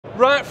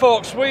Right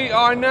folks, we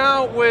are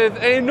now with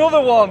another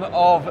one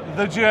of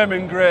the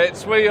German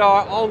greats. We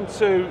are on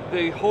to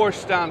the Horsch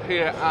stand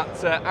here at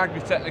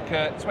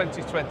AGRITECHNICA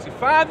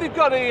 2025. They've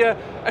got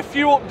a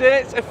few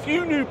updates, a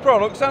few new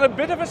products and a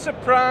bit of a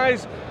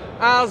surprise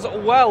as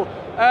well.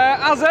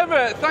 As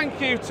ever, thank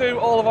you to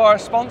all of our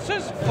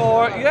sponsors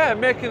for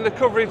making the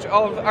coverage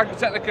of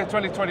AGRITECHNICA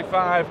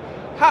 2025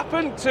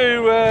 happen,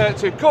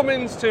 to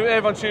Cummins, to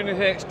Avon Tuning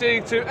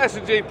HD, to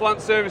S&G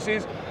Plant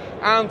Services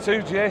and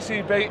to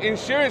JCB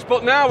Insurance.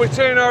 But now we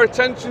turn our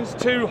attentions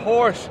to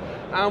Horsch,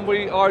 and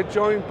we are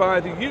joined by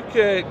the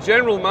UK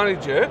General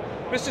Manager,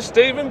 Mr.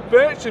 Stephen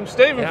Bircham.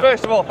 Stephen,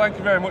 first of all, thank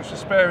you very much for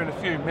sparing a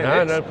few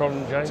minutes. No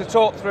problem, James. To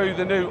talk through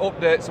the new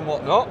updates and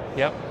whatnot.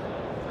 Yep.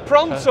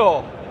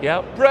 Pronto.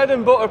 Yep. Bread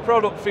and butter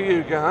product for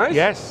you guys.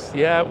 Yes,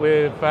 yeah,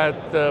 we've had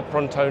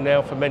Pronto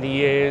now for many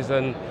years,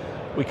 and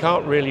we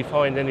can't really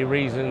find any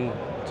reason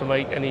to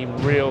make any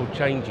real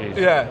changes.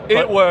 Yeah,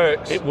 it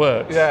works. It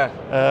works. Yeah.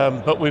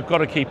 But we've got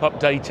to keep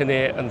updating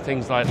it and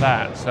things like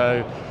that.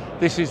 So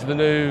this is the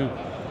new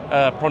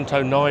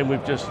Pronto 9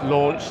 we've just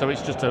launched. So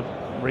it's just a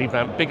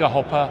revamped, bigger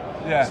hopper.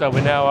 Yeah. So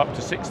we're now up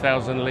to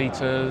 6,000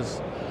 litres,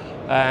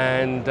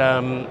 and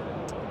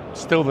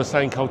still the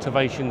same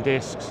cultivation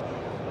discs.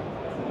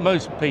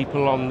 Most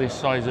people on this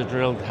size of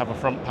drill have a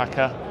front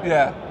packer.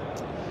 Yeah.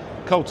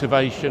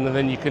 Cultivation, and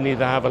then you can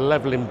either have a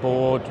levelling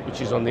board,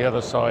 which is on the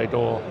other side,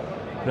 or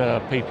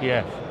the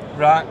PPF.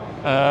 Right.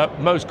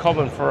 Most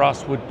common for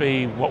us would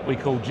be what we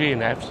call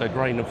G&F, so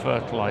grain and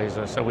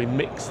fertiliser. So we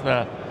mix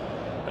the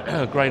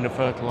grain and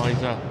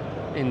fertiliser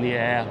in the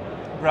air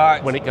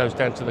when it goes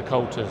down to the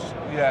coulters.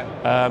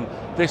 Yeah.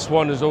 This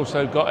one has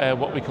also got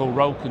what we call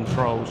roll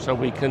control, so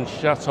we can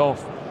shut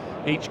off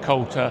each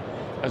coulter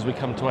as we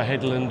come to a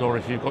headland, or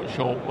if you've got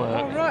short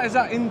work. Oh, right, is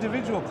that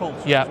individual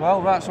coulters as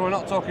well? Right, so we're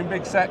not talking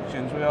big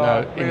sections, we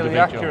are really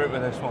accurate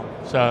with this one.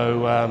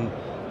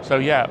 So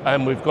yeah,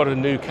 and we've got a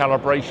new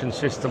calibration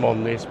system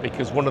on this,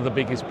 because one of the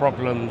biggest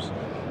problems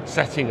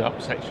setting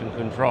up section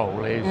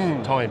control is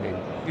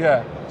timing.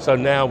 Yeah. So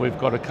now we've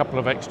got a couple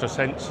of extra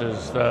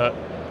sensors that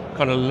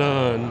kind of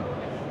learn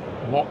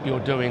what you're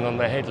doing on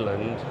the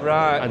headland,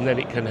 and then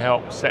it can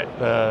help set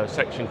the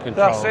section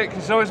control. That's it,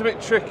 because it's always a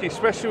bit tricky,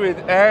 especially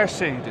with air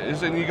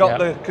seeders, and you got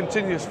the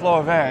continuous flow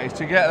of air, is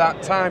to get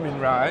that timing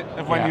right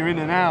of when you're in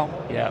and out.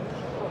 Yeah.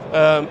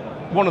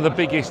 One of the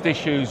biggest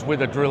issues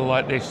with a drill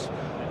like this,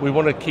 we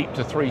want to keep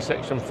to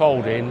 3-section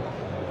folding,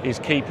 is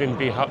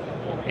keeping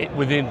it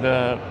within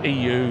the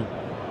EU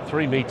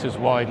 3 metres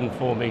wide and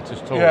 4 metres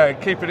tall. Yeah,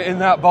 keeping it in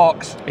that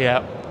box.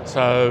 Yeah,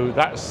 so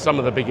that's some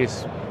of the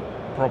biggest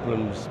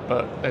problems,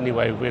 but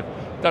anyway, we've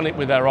done it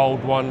with our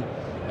old one,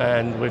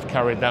 and we've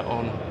carried that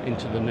on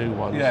into the new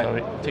one, so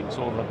it ticks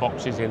all the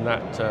boxes in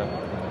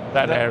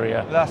that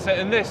area. That's it,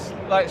 and this,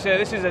 like I say,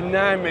 this is a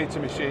 9 metre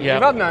machine.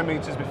 You've had 9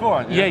 metres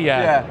before, haven't you?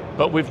 Yeah.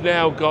 But we've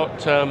now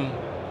got,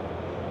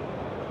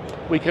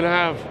 we can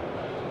have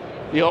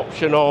the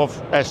option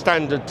of a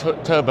standard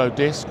turbo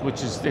disc,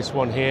 which is this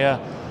one here.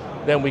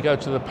 Then we go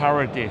to the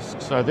para disc.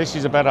 So this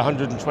is about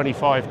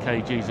 125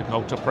 kgs of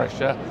coulter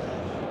pressure.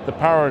 The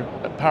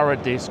para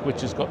disc, which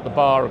has got the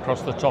bar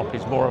across the top,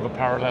 is more of a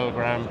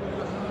parallelogram,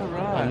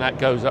 and that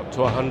goes up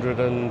to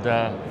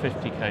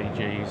 150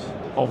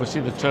 kgs.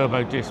 Obviously the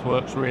turbo disc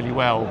works really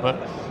well, but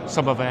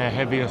some of our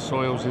heavier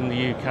soils in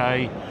the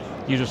UK,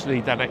 you just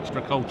need that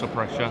extra coulter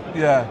pressure.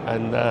 Yeah.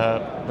 And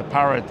the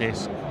para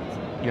disc,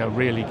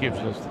 really gives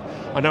us,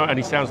 I know it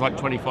only sounds like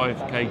 25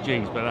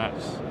 kgs, but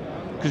that's,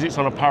 because it's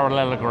on a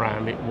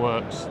parallelogram, it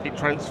works, it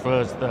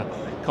transfers the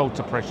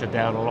coulter pressure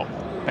down a lot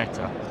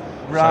better.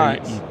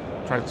 Right. So you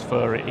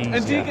transfer it easier.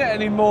 And do you get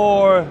any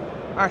more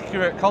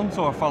accurate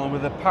contour following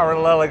with a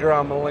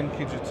parallelogram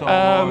linkage at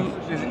all?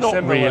 Is it not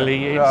similar?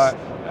 Really. It's,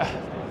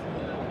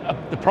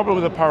 the problem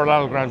with a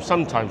parallelogram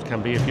sometimes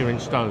can be if you're in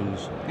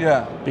stones.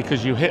 Yeah.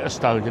 Because you hit a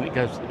stone and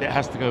it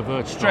has to go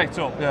vertical. Straight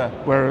up, yeah.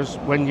 Whereas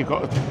when you've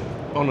got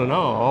on an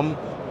arm,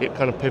 it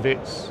kind of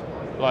pivots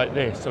like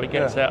this, so it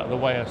gets out of the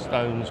way of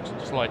stones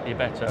slightly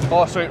better.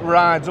 Oh, so it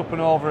rides up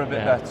and over a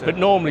bit better. But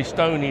normally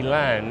stony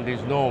land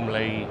is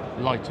normally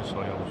lighter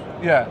soils.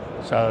 Yeah.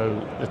 So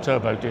the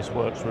turbo disc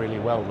works really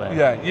well there.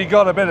 Yeah, you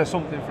got a bit of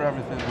something for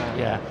everything there.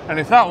 Yeah. And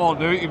if that won't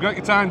do it, you've got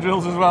your time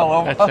drills as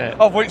well,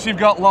 of which you've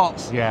got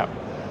lots. Yeah.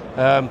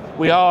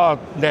 We are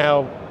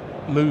now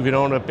moving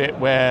on a bit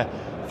where,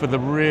 for the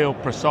real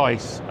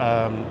precise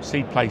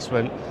seed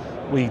placement,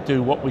 we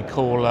do what we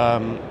call a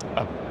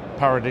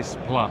Paradisc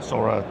Plus,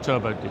 or a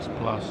Turbo Disc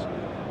Plus.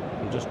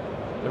 And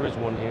there is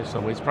one here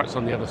somewhere, it's perhaps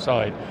on the other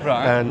side.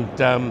 Right. And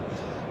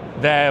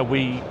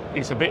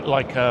it's a bit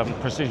like a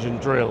precision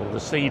drill. The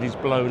seed is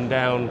blown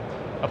down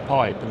a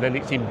pipe and then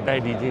it's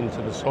embedded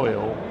into the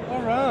soil.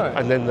 All right.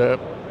 And then the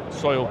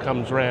soil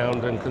comes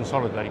round and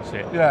consolidates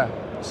it. Yeah.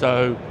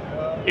 So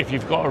if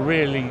you've got a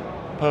really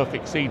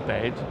perfect seed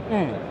bed,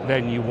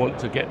 then you want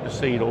to get the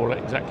seed all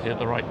exactly at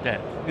the right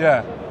depth.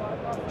 Yeah.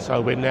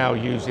 So we're now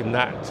using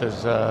that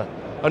as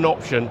an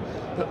option,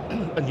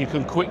 and you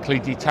can quickly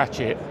detach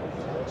it.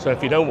 So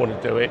if you don't want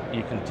to do it,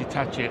 you can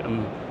detach it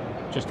and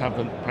just have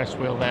the press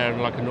wheel there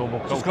and like a normal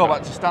Just go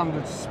back to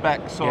standard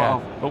spec sort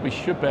of. But we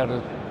should be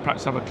able to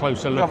perhaps have a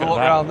closer look have a at look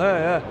that around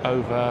there,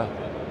 over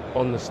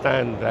on the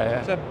stand there.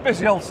 It's a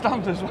busy old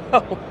stand as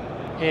well.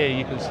 Here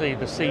you can see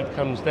the seed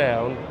comes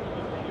down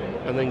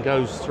and then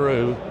goes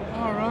through.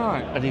 All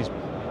right. And is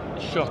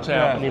shot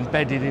out and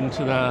embedded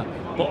into the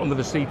bottom of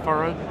the seed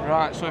furrow.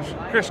 Right, so if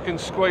Chris can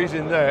squeeze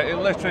in there, it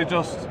literally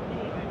just,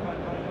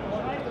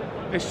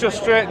 it's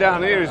just straight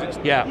down here, is it?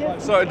 Yeah.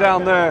 Sort of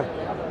down there.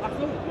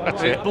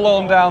 That's it's it.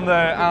 blown down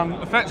there and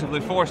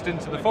effectively forced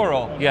into the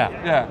furrow. Yeah.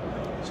 Yeah.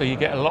 So you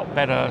get a lot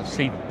better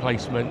seed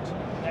placement.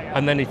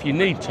 And then if you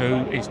need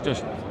to, it's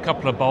just a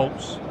couple of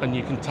bolts and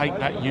you can take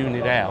that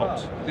unit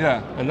out.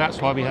 Yeah. And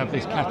that's why we have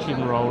this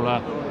catching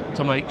roller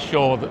to make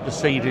sure that the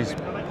seed is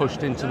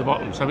pushed into the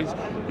bottom. So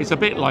it's a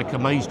bit like a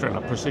maze drill,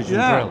 a precision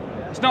drill.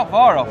 It's not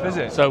far off, is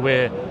it? So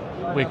we're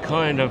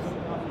kind of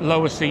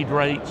lower seed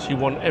rates. You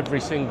want every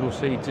single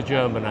seed to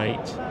germinate.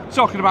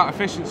 Talking about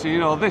efficiency, you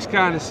know, this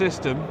kind of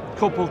system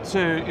coupled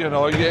to, you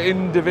know, your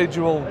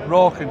individual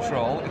row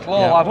control, it'll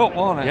all add up,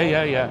 won't it?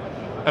 Yeah.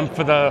 And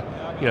for the,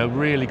 you know,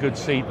 really good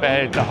seed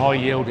bed, the high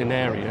yielding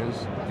areas,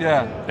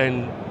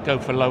 then go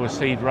for lower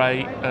seed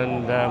rate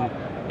and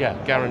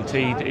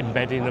guaranteed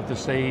embedding of the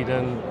seed,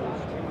 and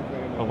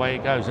away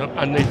it goes.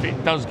 And if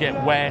it does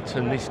get wet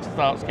and this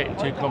starts getting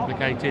too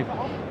complicated,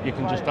 you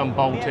can just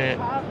unbolt it,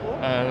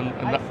 and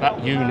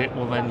that unit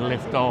will then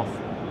lift off,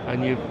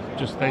 and you've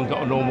just then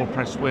got a normal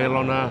press wheel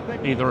on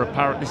either a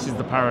Para. This is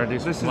the Para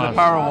disc. This is the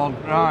Para one,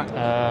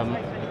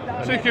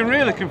 right? So you can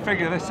really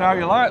configure this how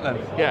you like then.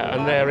 Yeah,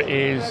 and there it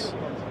is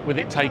with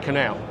it taken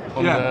out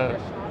on the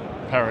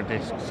Para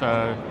disc.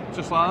 So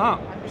just like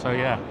that. So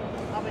yeah.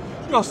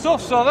 Good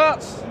stuff. So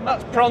that's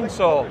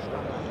Pronto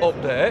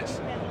updates.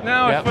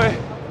 Now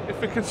if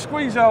we can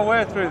squeeze our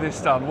way through this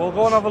stand, we'll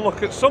go and have a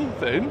look at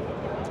something.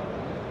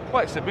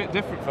 Well, it's a bit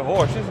different for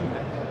Horsch, isn't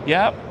it?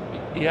 Yeah.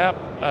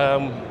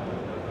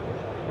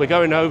 We're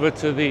going over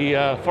to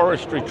the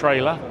forestry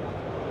trailer.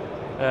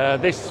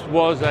 This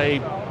was a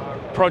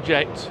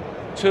project.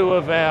 Two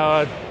of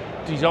our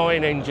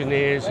design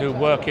engineers who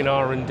work in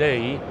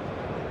R&D,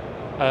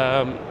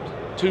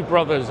 two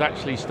brothers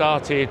actually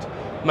started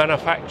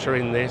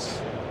manufacturing this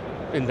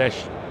in their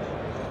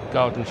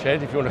garden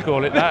shed, if you want to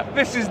call it that.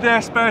 This is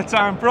their spare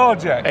time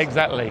project?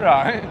 Exactly.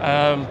 Right.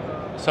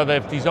 So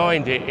they've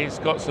designed it, it's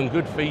got some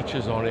good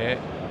features on it,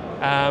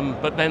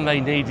 but then they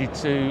needed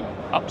to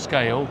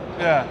upscale.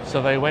 Yeah.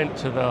 So they went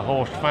to the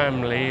Horsch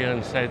family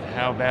and said,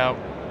 how about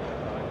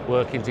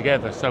working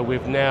together? So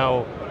we've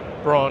now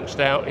branched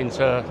out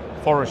into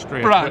forestry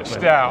equipment.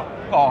 Branched out.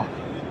 Oh.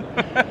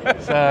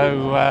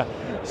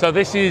 So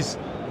this is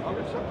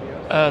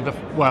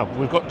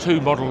we've got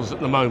two models at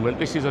the moment.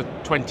 This is a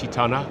 20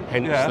 tonner,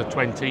 hence the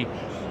 20,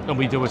 and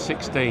we do a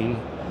 16.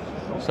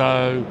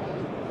 So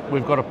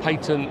we've got a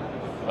patent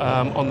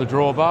on the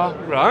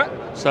drawbar. Right.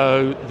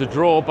 So the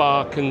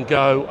drawbar can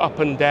go up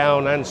and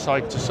down and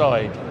side to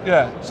side.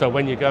 Yeah. So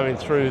when you're going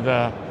through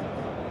the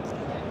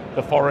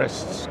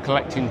forests,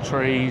 collecting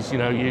trees, you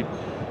know, you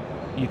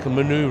can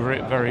maneuver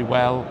it very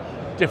well.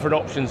 Different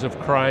options of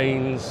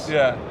cranes.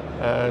 Yeah.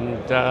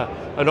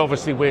 And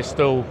obviously we're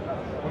still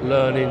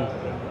learning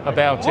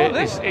about it.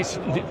 It's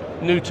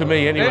new to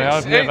me anyway.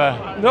 That's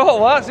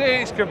it.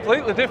 It's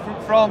completely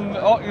different from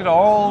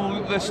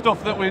all the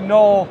stuff that we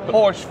know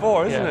Horsch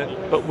for, isn't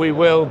it? But we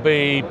will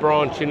be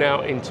branching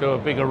out into a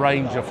bigger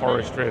range of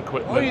forestry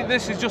equipment. Oh,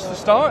 this is just the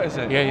start, is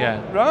it?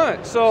 Yeah.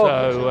 Right.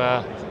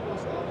 So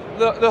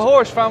the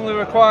Horsch family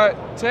were quite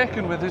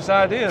taken with this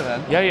idea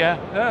then.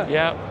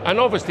 Yeah. And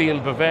obviously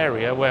in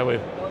Bavaria, where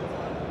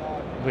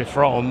we're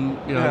from,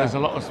 there's a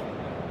lot of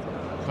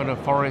kind of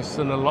forests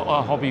and a lot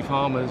of hobby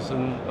farmers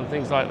and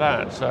things like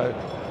that. So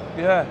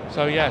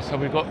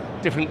we've got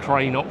different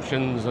crane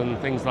options and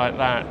things like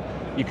that.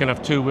 You can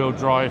have 2-wheel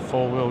drive,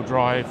 4-wheel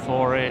drive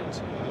for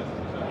it.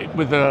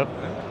 With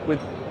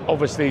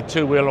obviously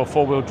 2-wheel or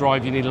 4-wheel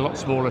drive, you need a lot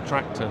smaller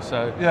tractor.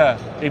 So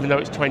even though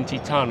it's 20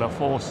 ton, a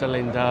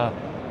 4-cylinder,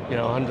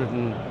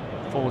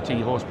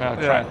 140 horsepower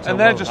tractor. And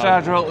they're just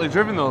hydraulically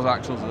driven, those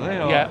axles, are they?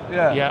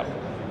 Yeah.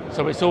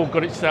 So it's all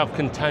got it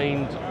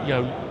self-contained.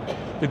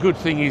 The good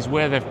thing is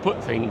where they've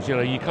put things,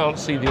 you can't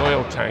see the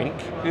oil tank.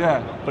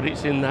 Yeah. But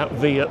it's in that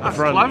V at the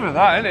front. That's clever,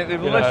 that, isn't it?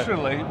 They've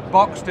literally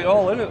boxed it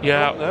all in at the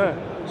front there.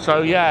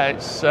 So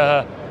it's.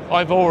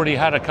 I've already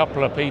had a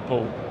couple of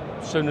people,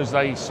 as soon as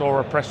they saw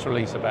a press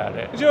release about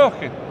it. You're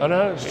joking? I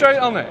know. Straight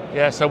on it?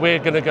 Yeah. So we're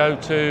going to go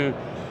to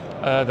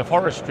the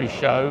forestry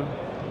show.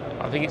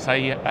 I think it's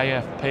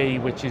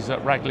AFP, which is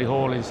at Ragley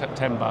Hall in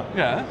September.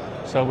 Yeah.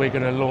 So we're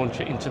going to launch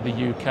it into the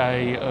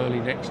UK early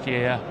next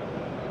year.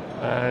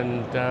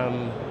 And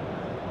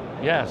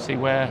see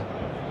where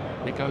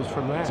it goes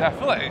from there.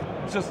 Definitely.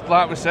 Just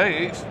like we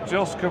say, it's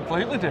just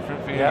completely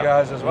different for you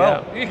guys as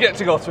well. You get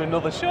to go to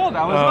another show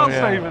now as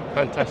well, Stephen.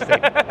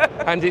 Fantastic.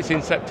 And it's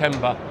in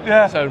September.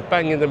 Yeah. So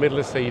bang in the middle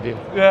of seeding.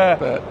 Yeah.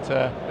 But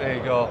there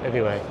you go.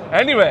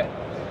 Anyway,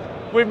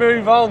 we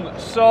move on.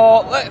 So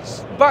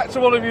let's back to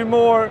one of your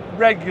more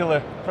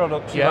regular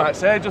products, you might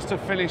say, just to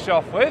finish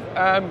off with.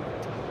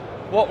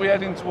 what we're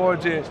heading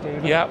towards here,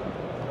 Stephen? Yeah,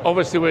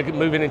 obviously we're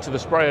moving into the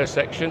sprayer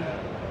section,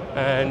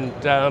 and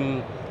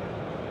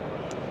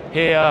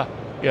here,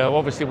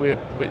 obviously we've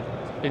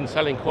been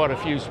selling quite a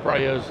few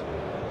sprayers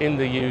in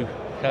the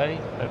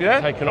UK.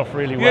 They've taken off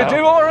really well. You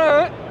do all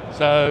right.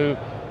 So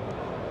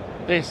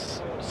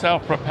this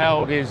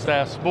self-propelled is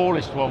our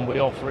smallest one we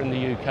offer in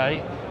the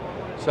UK.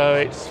 So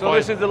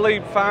this is the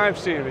Leeb 5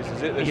 series,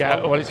 is it?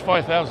 Well, it's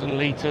 5,000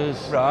 litres,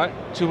 right?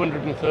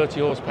 230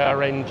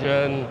 horsepower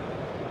engine,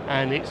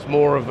 and it's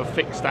more of a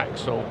fixed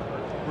axle.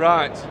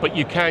 Right. But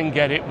you can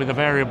get it with a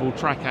variable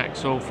track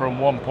axle from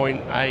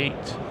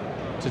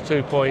 1.8 to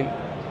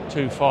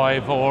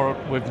 2.25, or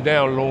we're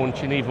now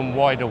launching even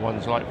wider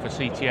ones like for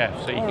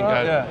CTF, so you can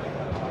go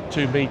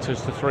 2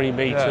 metres to 3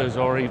 metres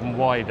or even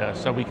wider,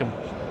 so we can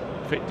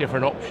fit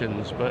different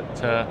options. But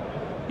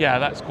yeah,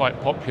 that's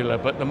quite popular.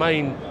 But the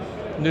main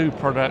new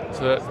product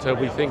that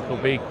we think will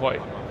be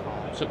quite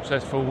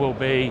successful will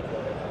be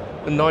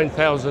the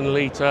 9,000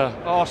 litre.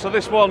 Oh, so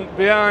this one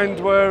behind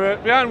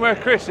where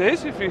Chris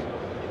is, if he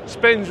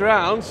spins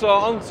round, so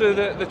onto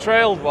the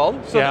trailed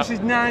one. So this is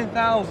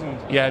 9,000.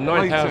 Yeah,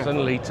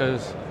 9,000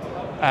 litres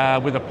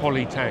with a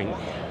poly tank,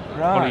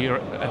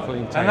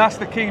 polyethylene tank. And that's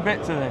the key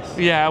bit to this.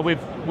 Yeah,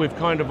 we've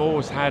kind of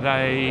always had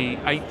a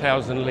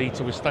 8,000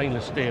 litre with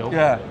stainless steel.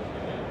 Yeah.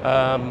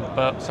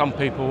 But some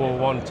people were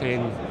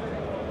wanting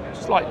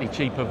slightly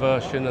cheaper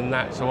version than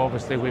that, so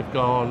obviously we've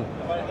gone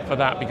for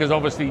that, because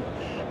obviously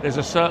there's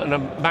a certain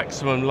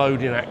maximum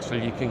loading axle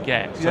you can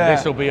get. So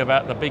this will be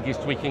about the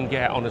biggest we can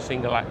get on a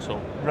single axle.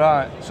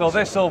 Right. So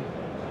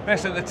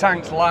basically the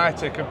tank's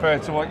lighter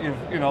compared to what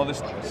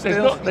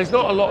there's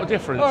not a lot of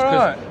difference. Oh,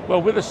 right.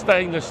 Well, with a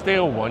stainless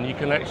steel one, you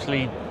can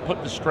actually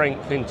put the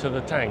strength into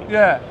the tank.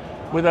 Yeah.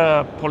 With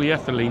a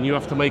polyethylene, you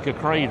have to make a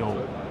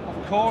cradle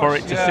for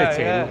it to sit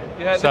in.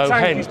 Yeah, so the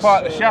tank is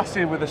part of the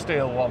chassis with the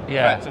steel one,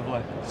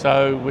 effectively.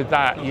 So with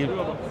that,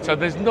 so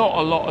there's not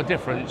a lot of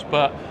difference,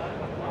 but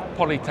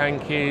poly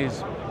tank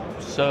is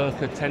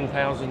circa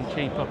 10,000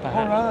 cheaper perhaps.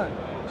 All right.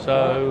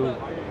 So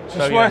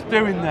it's worth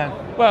doing then.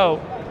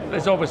 Well,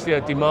 there's obviously a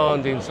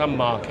demand in some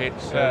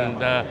markets,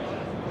 and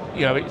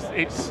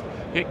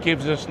it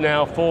gives us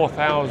now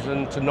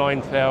 4,000 to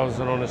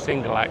 9,000 on a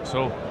single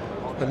axle,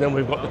 and then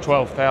we've got the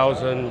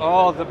 12,000.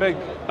 Oh, the big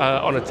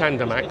on a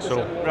tandem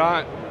axle.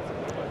 Right.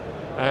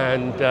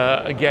 And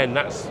again,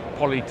 that's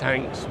poly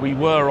tanks. We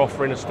were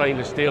offering a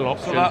stainless steel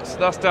option. So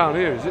that's down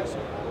here, is it?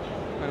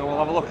 And we'll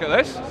have a look at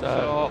this.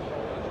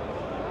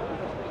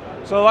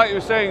 So like you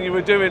were saying, you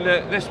were doing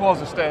this was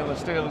a stainless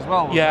steel as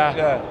well.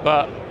 Yeah.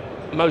 But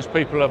most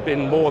people have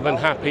been more than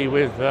happy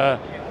with the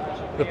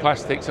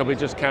plastic, so we're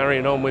just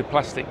carrying on with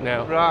plastic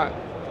now. Right.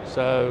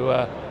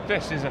 So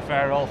this is a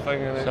fair old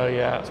thing, isn't it? So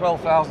yeah.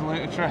 12,000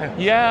 litre trail.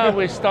 Yeah,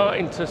 we're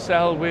starting to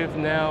sell. We've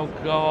now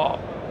got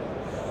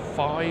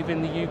 5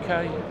 in the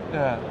UK.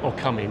 Yeah. Or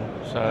coming.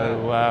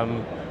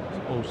 So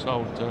all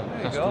sold to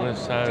customers.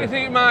 So do you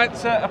think you might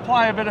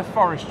apply a bit of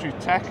forestry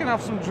tech and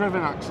have some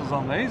driven axles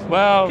on these?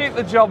 Well, keep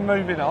the job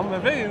moving on,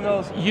 maybe.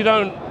 You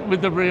don't,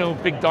 with the real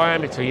big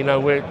diameter.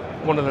 We're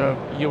one of the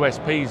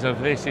USPs of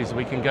this is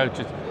we can go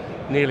to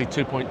nearly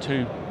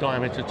 2.2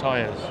 diameter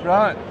tyres.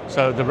 Right.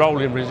 So the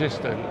rolling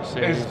resistance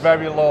is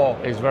very low.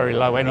 Is very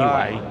low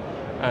anyway,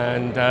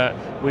 and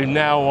we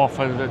now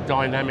offer the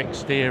dynamic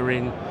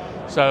steering.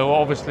 So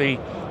obviously,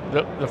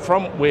 the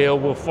front wheel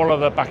will follow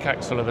the back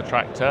axle of the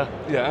tractor.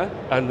 Yeah.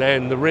 And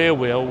then the rear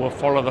wheel will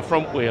follow the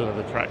front wheel of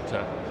the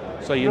tractor.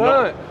 So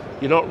you're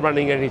not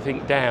running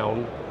anything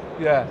down.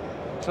 Yeah.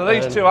 So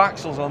these two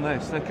axles on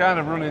this, they're kind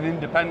of running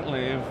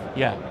independently of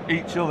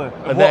each other,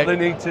 of what they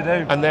need to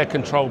do. And they're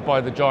controlled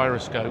by the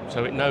gyroscope,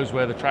 so it knows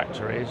where the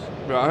tractor is.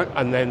 Right.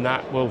 And then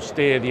that will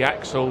steer the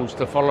axles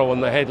to follow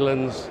on the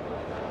headlands.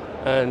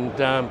 And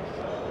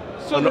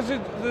so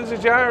there's a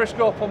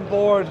gyroscope on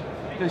board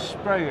this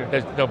sprayer?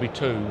 There'll be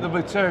 2. There'll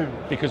be 2.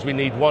 Because we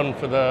need one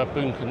for the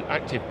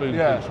active boom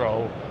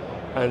control,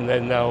 and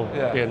then there'll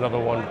be another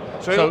one.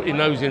 So it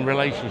knows in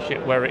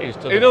relationship where it is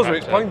to the tractor. It knows where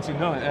it's pointing,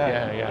 doesn't it?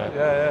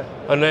 Yeah.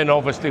 And then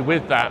obviously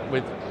with that,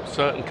 with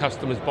certain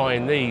customers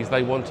buying these,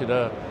 they wanted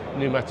a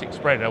pneumatic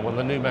spreader. Well,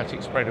 the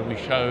pneumatic spreader we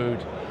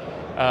showed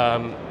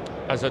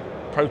as a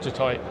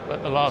prototype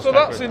at the last. So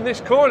that's in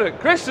this corner.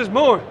 Chris, there's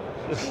more.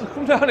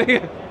 Come down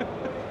here.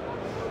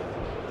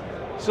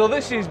 So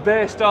this is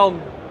based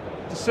on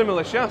the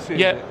similar chassis.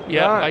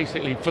 Yeah,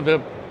 basically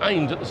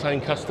aimed at the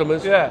same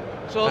customers. Yeah.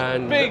 So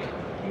big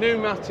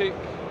pneumatic,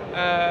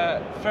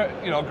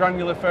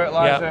 granular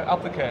fertiliser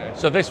applicator.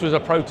 So this was a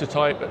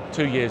prototype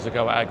 2 years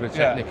ago at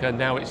AGRITECHNICA.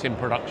 Now it's in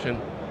production.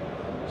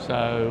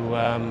 So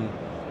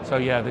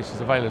this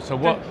is available. So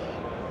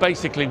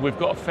basically we've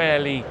got a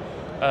fairly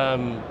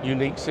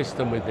unique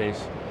system with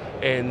this.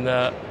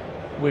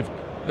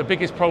 The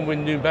biggest problem with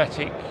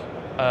pneumatic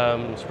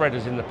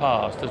spreaders in the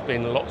past has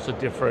been lots of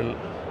different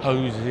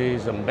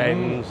hoses and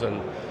bends,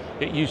 and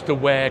it used to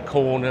wear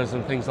corners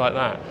and things like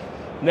that.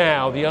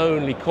 Now the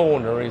only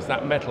corner is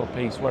that metal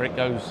piece where it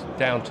goes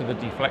down to the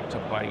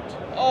deflector plate.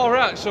 Oh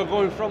right, so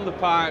going from the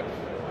pipe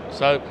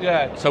So,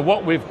 Yeah. so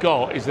what we've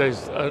got is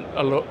there's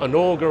an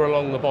auger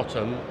along the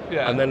bottom,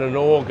 Yeah. and then an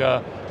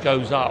auger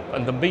goes up,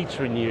 and the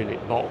metering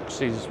unit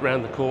box is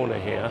round the corner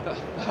here.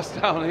 That's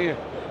down here.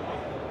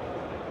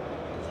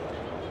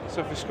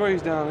 So if we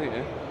squeeze down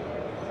here,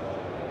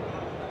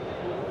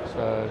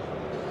 So,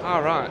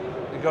 all right,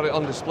 you got it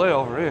on display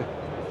over here.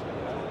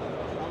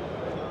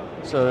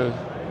 so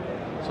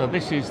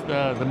this is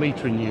the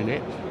metering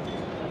unit.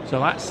 So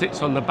that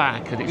sits on the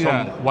back, and it's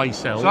Yeah. on weigh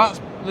cells. So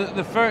that's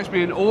the ferret's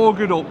being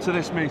augered up to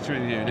this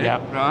metering unit. Yeah.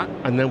 Right.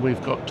 And then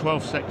we've got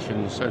 12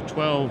 sections, so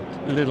 12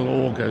 little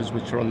augers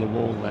which are on the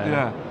wall there.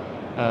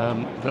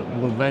 Yeah. That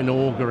will then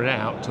auger it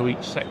out to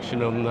each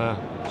section on the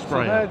So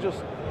sprayer. they're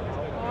just,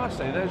 oh, I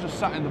see, they're just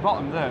sat in the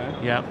bottom there,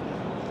 Yeah,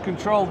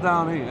 controlled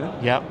down here.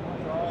 yeah.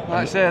 Like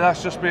I say,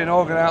 that's just being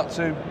augered out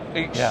to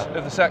each Yeah.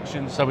 of the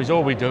sections. So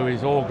all we do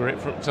is auger it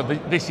from. So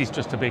this is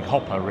just a big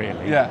hopper,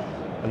 really. Yeah.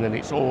 And then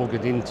it's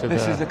augered into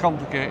This is the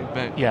complicated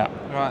bit. Yeah.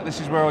 Right, this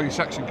is where all your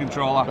section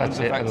control happens That's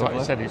it. And effectively.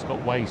 like I said, it's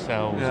got weigh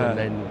cells, Yeah. and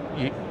then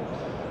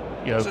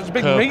you know. So it's a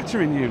big curve-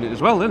 metering unit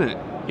as well, isn't it?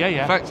 Yeah,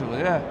 yeah. Effectively,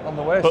 yeah, on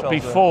the way But cells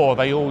before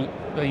they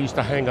used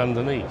to hang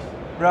underneath.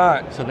 there.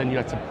 Right. So then you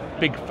had to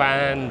big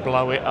fan,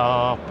 blow it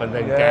up, and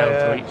then Yeah, down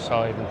yeah. to each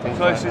side and things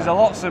So like this that. is a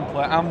lot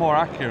simpler and more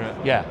accurate.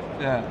 Yeah.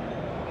 Yeah.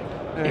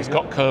 There It's you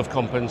go. got curve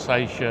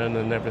compensation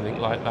and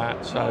everything like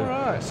that. So All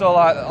right. So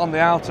like on the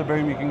outer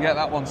boom, you can get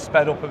that one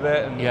sped up a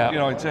bit, and Yeah. you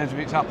know, in terms of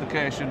its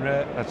application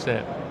rate. that's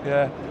it.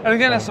 Yeah. And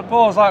again, I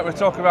suppose, like we were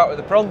talking about with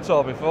the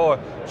Pronto before,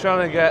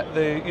 trying to get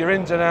your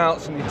ins and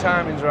outs and your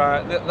timings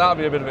right, that'll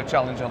be a bit of a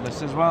challenge on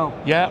this as well.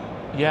 Yeah,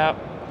 yeah.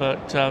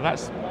 But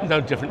that's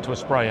no different to a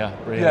sprayer,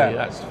 really. Yeah.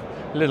 That's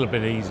a little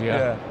bit easier.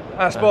 Yeah.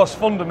 And I suppose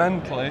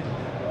fundamentally,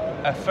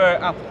 a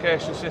ferret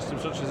application system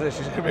such as this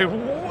is going to be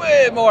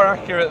way more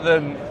accurate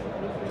than,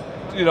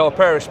 you know, a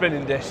pair of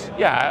spinning discs.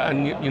 Yeah,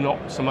 and you're not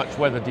so much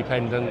weather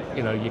dependent.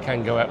 You know, you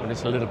can go out when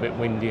it's a little bit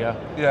windier.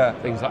 Yeah.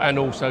 Things like, and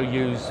also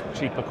use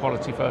cheaper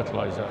quality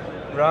fertiliser.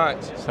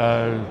 Right.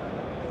 So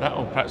that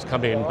will perhaps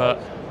come in. But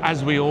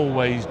as we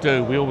always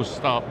do, we always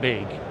start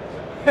big.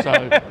 So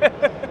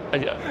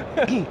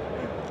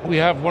we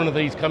have one of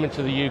these coming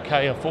to the UK,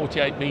 a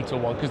 48 metre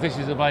one, because this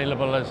is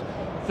available as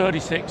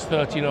 36,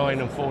 39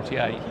 and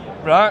 48.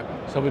 Right.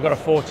 So we've got a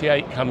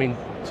 48 coming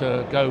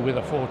to go with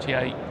a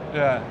 48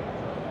 Yeah.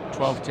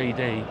 12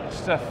 TD.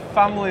 Just a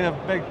family of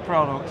big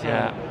products.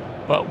 Yeah,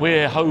 but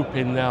we're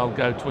hoping they'll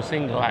go to a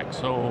single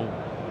axle,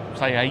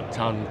 say 8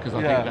 ton, because I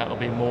Yeah. think that'll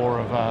be more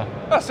of a,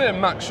 That's it,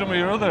 match some of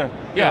your other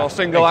Yeah,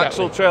 single exactly.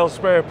 axle trail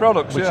sprayer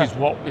products. which yeah. is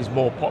what is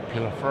more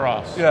popular for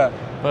us. Yeah.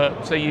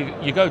 But so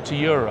you go to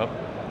Europe,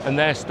 and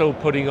they're still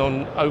putting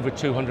on over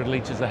 200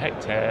 litres a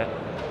hectare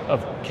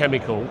of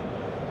chemical.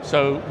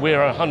 So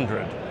we're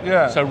 100.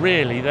 Yeah. So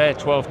really, their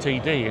 12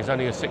 TD is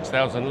only a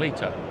 6,000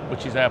 litre,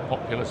 which is our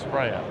popular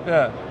sprayer,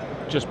 Yeah.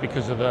 just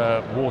because of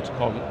the water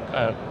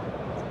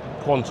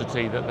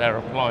quantity that they're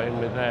applying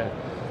with there.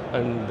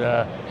 And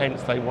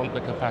hence they want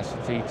the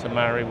capacity to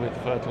marry with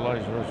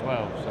fertiliser as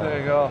well. There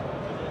you go.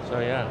 So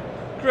yeah.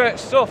 Great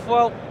stuff.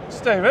 Well,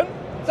 Stephen,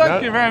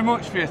 thank you very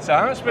much for your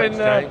time. It's been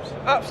Thanks, James.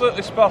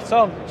 absolutely spot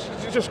on.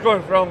 Just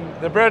going from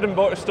the bread and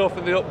butter stuff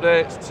and the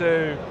updates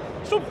to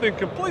something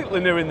completely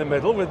new in the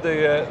middle with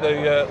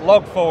the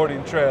log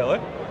forwarding trailer.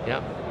 Yeah.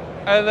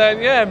 And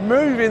then, yeah,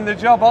 moving the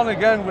job on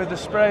again with the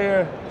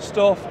sprayer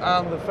stuff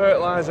and the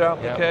fertiliser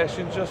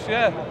application. Just,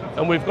 yeah.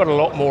 And we've got a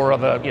lot more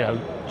other,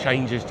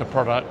 changes to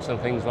products and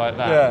things like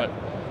that. Yeah.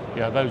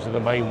 But, those are the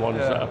main ones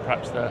that are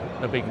perhaps the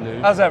big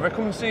news. As ever,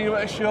 come and see you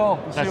at a show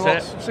and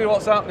see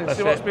what's happening, That's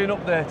see what's it. being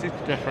updated.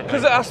 Definitely.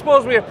 Because I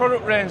suppose with a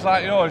product range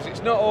like yours,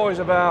 it's not always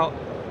about,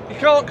 you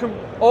can't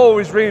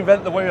always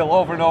reinvent the wheel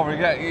over and over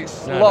again.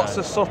 It's lots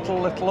of subtle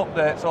little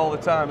updates all the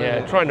time. Yeah,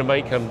 isn't it? trying to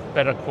make them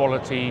better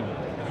quality,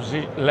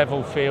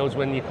 level fields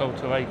when you're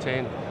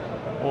cultivating.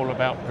 All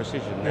about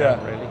precision now,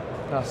 really.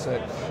 That's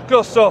it.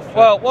 Good stuff.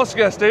 Well, once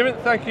again, Stephen,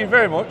 thank you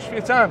very much for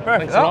your time.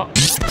 Perfect. Thanks a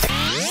lot.